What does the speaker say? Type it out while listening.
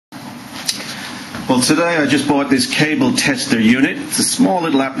Well, today I just bought this cable tester unit. It's a small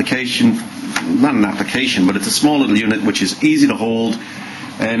little application, not an application, but it's a small little unit which is easy to hold,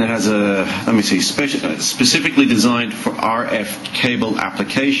 and it has a, let me see, specifically designed for RF cable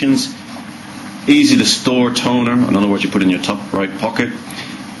applications. Easy to store toner, in other words, you put it in your top right pocket,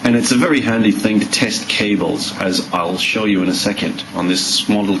 and it's a very handy thing to test cables, as I'll show you in a second on this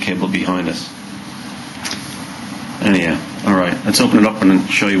small little cable behind us. Anyhow, alright, let's open it up and then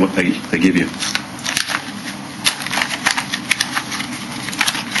show you what they give you.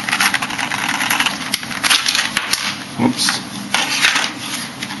 Whoops.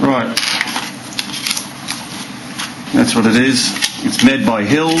 Right. That's what it is. It's made by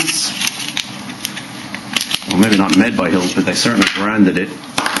Hills. Well, maybe not made by Hills, but they certainly branded it.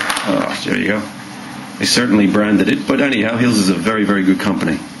 Oh, there you go. They certainly branded it. But anyhow, Hills is a very, very good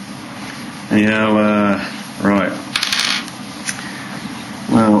company. Anyhow, right.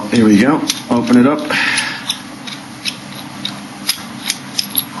 Well, here we go. Open it up.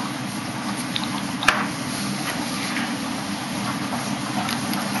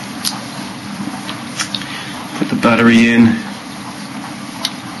 Put the battery in.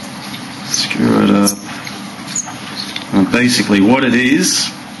 Screw it up. And basically what it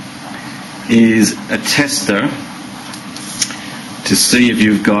is a tester to see if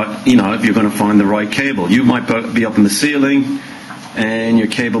you've got, if you're going to find the right cable. You might be up in the ceiling and your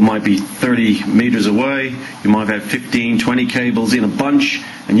cable might be 30 meters away. You might have 15, 20 cables in a bunch,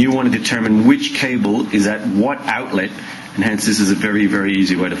 and you want to determine which cable is at what outlet, and hence this is a very, very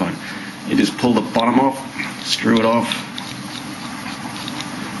easy way to find. You just pull the bottom off, screw it off,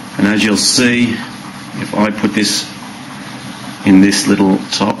 and as you'll see, if I put this in this little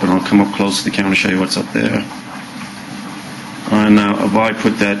top, and I'll come up close to the camera to show you what's up there. And now if I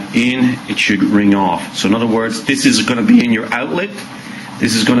put that in, it should ring off. So in other words, this is going to be in your outlet.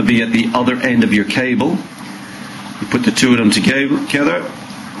 This is going to be at the other end of your cable. You put the two of them together.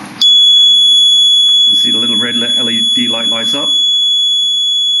 You see the little red LED light lights up.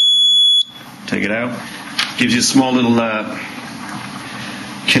 Take it out. Gives you a small little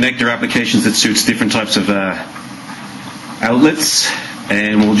connector applications that suits different types of outlets.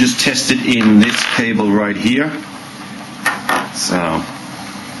 And we'll just test it in this cable right here. So,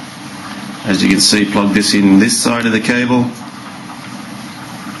 as you can see, plug this in this side of the cable.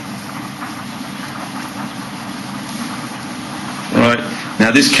 Right,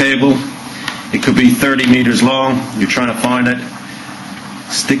 now this cable, it could be 30 meters long. You're trying to find it.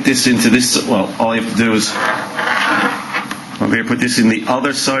 Stick this into this, well, all you have to do is over here, put this in the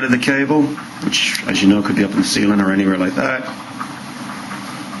other side of the cable, which, as you know, could be up in the ceiling or anywhere like that.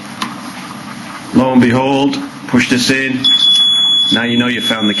 Lo and behold, push this in. Now you know you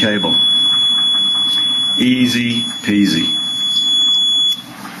found the cable. Easy peasy.